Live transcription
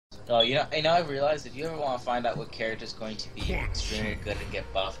No, I've realized if you ever want to find out what character is going to be extremely good and get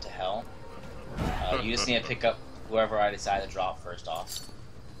buffed to hell, you just need to pick up whoever I decide to drop first off.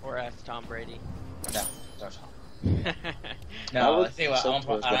 Or ask Tom Brady. No, don't Tom. No, let's see what.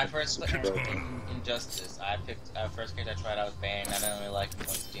 When I first played Injustice, I picked first character I tried out was Bane. I didn't really like him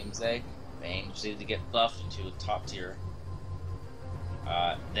with Doomsday. Bane just needed to get buffed into a top tier.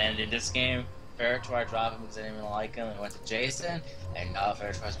 Then in this game, Ferritor I dropped him because I didn't really like him, and went to Jason, and now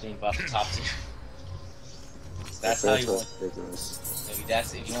Ferritor's being buffed to top tier. So that's how you want. Maybe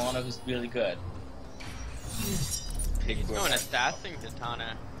that's if you want to know who's really good. He's going Assassin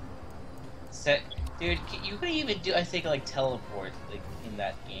Katana. Dude, you could even do, I think, like teleport, like in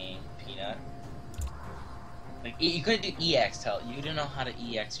that game, Peanut. Like you could do EX You don't know how to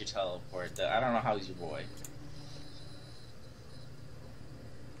EX your teleport. I don't know how he's your boy.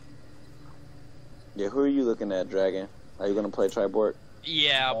 Yeah, who are you looking at, Dragon? Are you gonna play Triborg?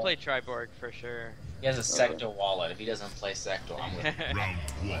 Yeah, I'll play Triborg for sure. He has a Sector wallet. If he doesn't play Sector, I'm with him. I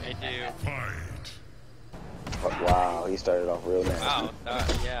do. Oh, wow, he started off real nasty. Wow,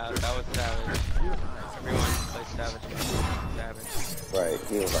 yeah, that was savage. Everyone plays savage. Right,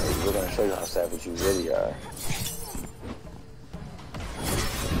 he was like, we're gonna show you how savage you really are.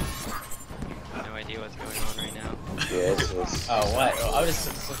 No idea what's going on right now. Yeah, it's just... Oh, what? Oh, I was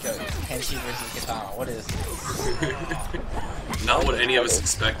just looking at Kenshi versus Katana. What is this? Not what any of us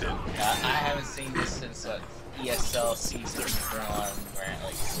expected. I haven't seen this since ESL season on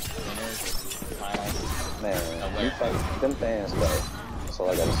like winners finals. Man, you fight them fans though. That's all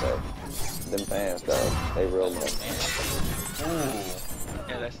I gotta say. Them fans though, they real low. Ooh.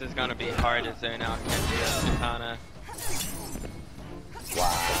 Yeah, this is gonna be hard to zone out Kenshi and Katana.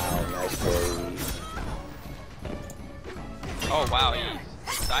 Wow, nice play. Oh wow, he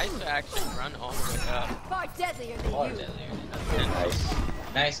decides to actually run all the way up. Far deadlier than Far you. deadlier. Nice.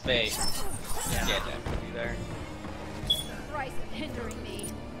 Nice bait. Yeah, definitely there. Christ, hindering me.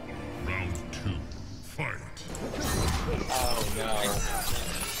 Round 2. Fight. Oh no.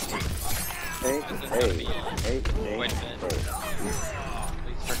 Hey. Wait a minute. At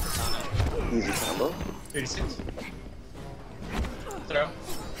least for Katana. Easy combo. 86. Throw.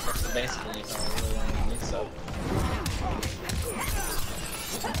 That's the basic one you don't really want to mix up.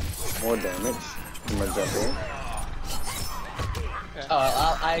 More damage. I'm gonna jump in. Okay.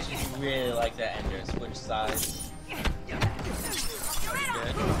 Oh, I actually really like that Ender switch size.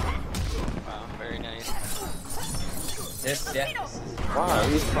 Good. Wow, very nice. This is Wow,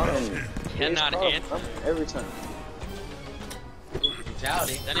 he's caught me. Cannot answer. Every time.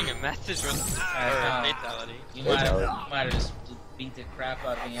 brutality. Sending a message with fatality. You might have just beat the crap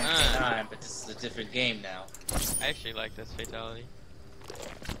out of the MK9, but this is a different game now. I actually like this fatality.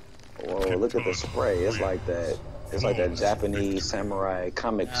 Whoa, look at the spray. It's like that. It's like that Japanese samurai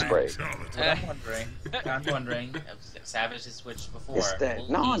comic spray. I'm wondering. Savage has switched before. It's that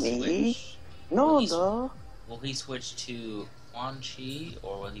Nani. Will he switch to Quan Chi,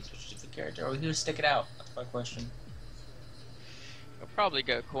 or will he switch to a different character, or will he just stick it out? That's my question. He'll probably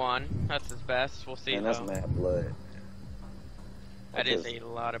go Quan. That's his best. We'll see. And that's mad blood. That is a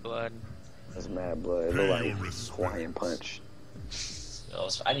lot of blood. That's mad blood. It look like Hawaiian punch.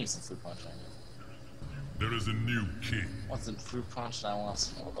 I need some fruit punch right now. There is a new king. I want some fruit punch and I want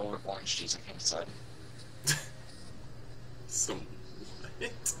some lower orange juice. I can't decide. Some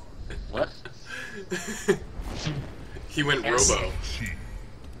what? He went Robo.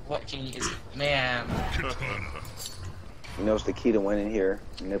 What can you... Man. You know what's the key to winning here?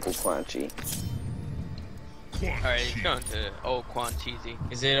 Nipple crunchy. Alright, he's going to old Quan Cheesy.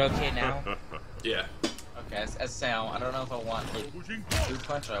 Is it okay now? Yeah. Okay, as Sam, I don't know if I want like fruit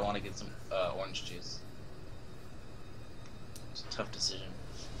punch or I want to get some orange juice. It's a tough decision.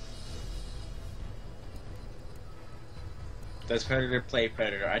 Does Predator play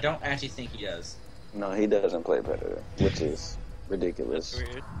Predator? I don't actually think he does. No, he doesn't play Predator, which is ridiculous. That's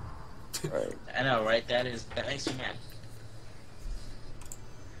weird. Right. I know, right? That makes me mad.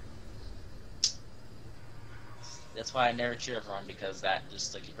 That's why I never cheer for him, because that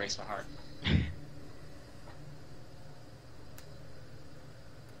just like it breaks my heart.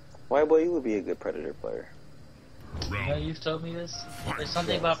 Why, boy, you would be a good Predator player. You know, you've told me this. There's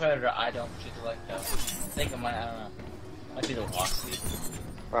something about Predator I don't particularly like, though. I think it might, I don't know. Might be the walk speed.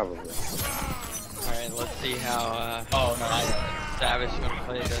 Probably. Alright, let's see how Oh no, I know. Savage is going to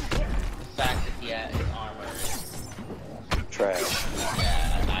play this. The fact that he had his armor is... Trash.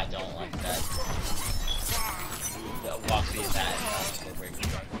 Yeah, I don't like that. The walk speed is that.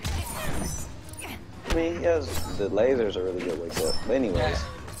 I mean, he has, the lasers are really good wake up. But anyways. Yeah.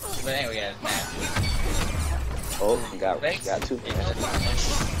 But anyway, yeah, man. Oh, got two.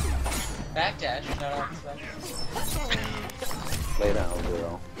 Backdash, shout out to Backdash. Lay down,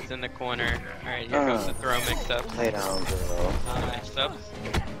 girl. He's in the corner. Alright, here goes the throw mix-up. Lay down, girl. Mix-ups.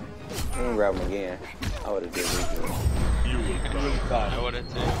 I didn't grab him again. I would have did it. I would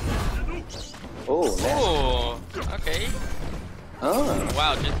have too. Oh, nasty. Oh, okay. Oh.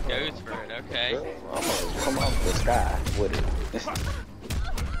 Wow, just goes for it. Okay. I'm gonna come off the sky with it.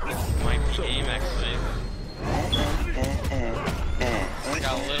 Might be game actually.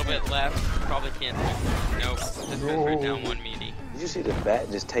 Got a little bit left. Probably can't do it. Nope. This goes right down one meaty. Did you see the bat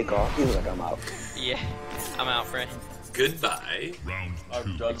just take off? He was like, I'm out. Yeah. I'm out, Fred. Goodbye. Round I've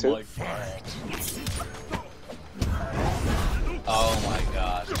 2. done my part. Oh my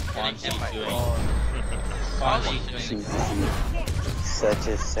god. Getting hit by Quan Chi doing Such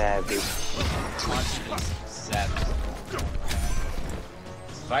a savage. Quan Chi doing savage.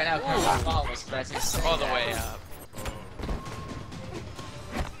 Right now, Kirby follows, but that's insane. all the way up.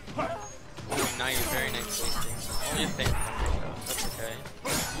 Ooh, now you're very nice wasting. Only a thing. That's okay.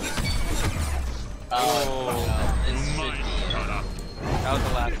 Oh, this should be it. That was the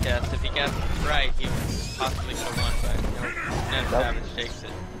last guess. If he guessed right, he possibly could have won, but no, Savage takes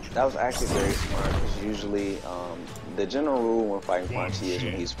it. That was actually very smart, because usually, the general rule when fighting Quan Chi is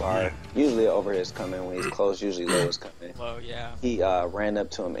when he's far, usually overhead is coming, when he's close, usually low is coming. Low, yeah. He ran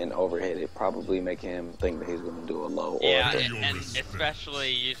up to him and overhit it, probably making him think that he's going to do a low. Yeah, or and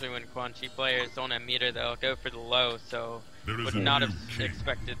especially usually when Quan Chi players don't have meter, they'll go for the low, so would not have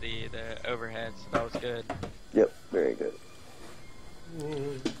expected the overhead, so that was good. Yep, very good.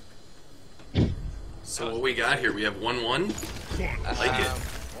 So what we got here? We have 1-1. I like it.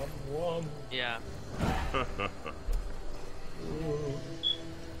 Yeah. I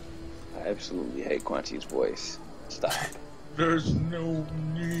absolutely hate Quan Chi's voice. Stop. There's no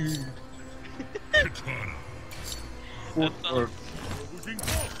need. Katana.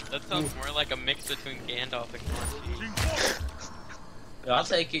 That sounds more like a mix between Gandalf and Quan Chi. I'll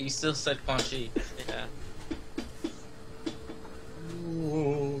take it, you still said Quan Chi. Yeah.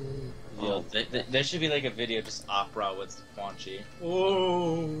 Yo, there should be like a video just opera with Quan Chi.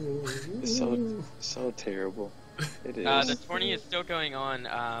 It's so terrible. It is. The tourney is still going on,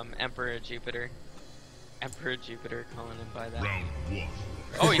 Emperor Jupiter. Emperor Jupiter, calling him by that. Round 1.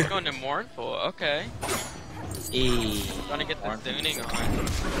 Oh, he's going to Mournful, okay. Gonna get the Mournful. tuning on.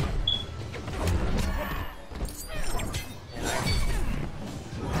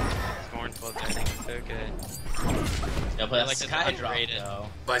 Mournful tuning is so good. Yeah, but I like like the this Sky Drop underrated. though.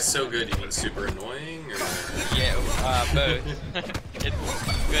 By so good, you mean super annoying, or Yeah, both. It's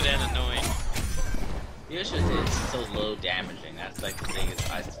good and annoying. Usually it's so low damaging. That's like the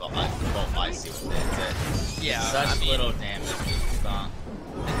biggest I see with it. Yeah, Such I mean, little damage. It's not.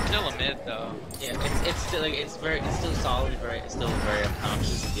 it's still a mid though. Yeah, it's still like it's still solid, it's still very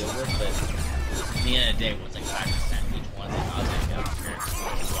obnoxious to deal with, but at the end of the day, it's like 5% each one. Like, I was like, yeah,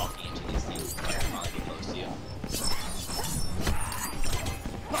 I'm just walking into these things and probably get close to you.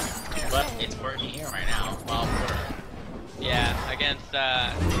 But it's working here right now. Well, Yeah, against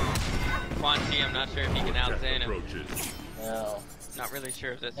Quan Chi, I'm not sure if he can out-zin him. Approaches. no, Not really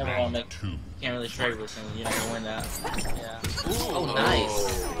sure if this never match. gonna make. 2. Can't really trade with him. You're not gonna win that. Yeah. Oh,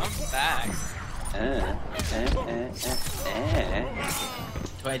 nice. I'm back.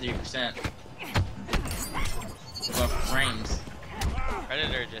 23%. What frames?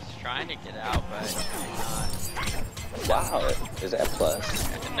 Predator just trying to get out, but Wow, is that plus?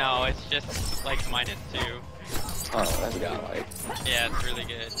 no, it's just like -2. Oh, that's godlike. Yeah, it's really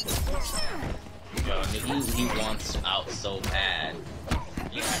good. Yo, he wants out so bad.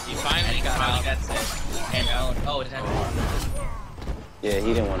 Yeah, he finally got out. That's it. And oh, it had Yeah,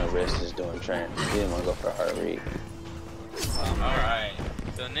 he didn't want to risk just doing trans. He didn't want to go for a hard read. Alright.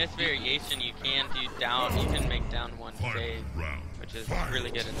 So in this variation, you can do down. You can make down one Final save, round. which is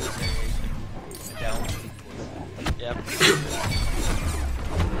really good in this variation. Down. Yep.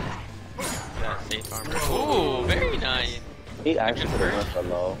 Got safe armor. Ooh, very nice. He actually could have went for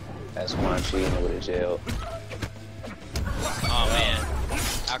low as Quan Chi and would have jailed. Oh man,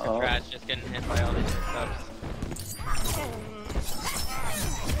 Alcatraz just getting hit by all these subs.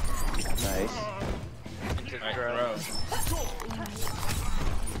 Nice. Into Alright, throw. bro. Oh man.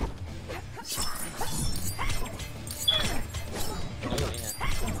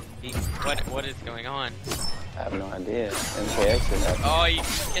 What is going on? I have no idea. MKX is happening. Oh, he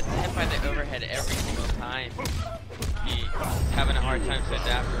gets hit by the overhead every single time. He's having a hard time to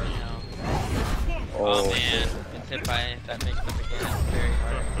adapt right now. Oh man, it's hit by that makes up again. It's very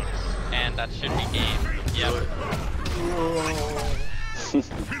hard. And that should be game. Yep.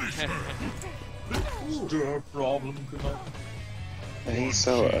 He's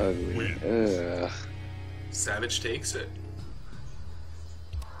so ugly. Ugh. Savage takes it.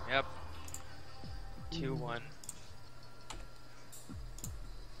 Yep. 2-1.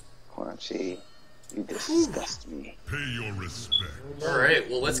 Quan Chi, you disgust me. Pay your respect. Alright,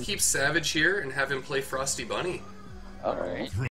 well let's keep Savage here and have him play Frosty Bunny. Alright.